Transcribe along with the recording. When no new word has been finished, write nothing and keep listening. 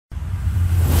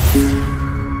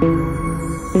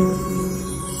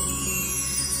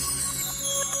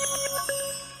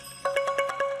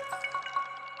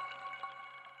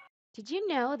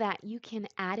know that you can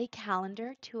add a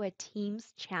calendar to a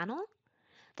Teams channel?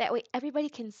 That way everybody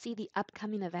can see the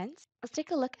upcoming events. Let's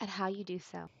take a look at how you do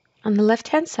so. On the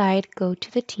left-hand side, go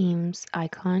to the Teams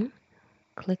icon,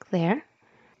 click there.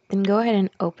 Then go ahead and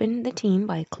open the team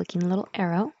by clicking the little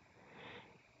arrow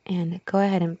and go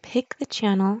ahead and pick the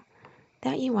channel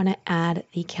that you want to add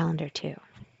the calendar to.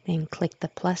 Then click the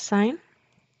plus sign,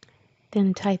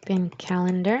 then type in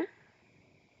calendar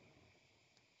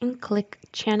and click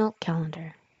channel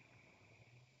calendar.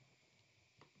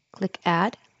 Click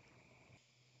add.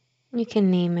 You can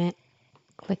name it,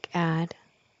 click add.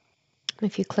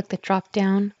 If you click the drop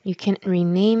down, you can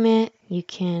rename it, you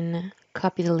can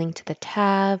copy the link to the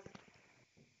tab.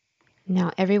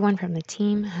 Now everyone from the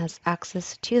team has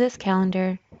access to this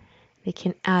calendar. They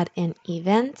can add in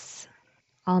events.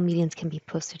 All meetings can be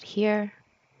posted here.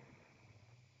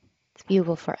 It's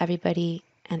viewable for everybody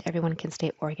and everyone can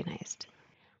stay organized.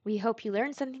 We hope you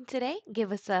learned something today.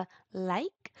 Give us a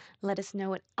like, let us know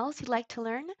what else you'd like to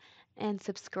learn, and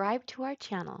subscribe to our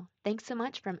channel. Thanks so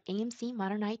much from AMC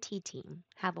Modern IT Team.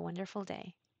 Have a wonderful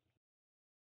day.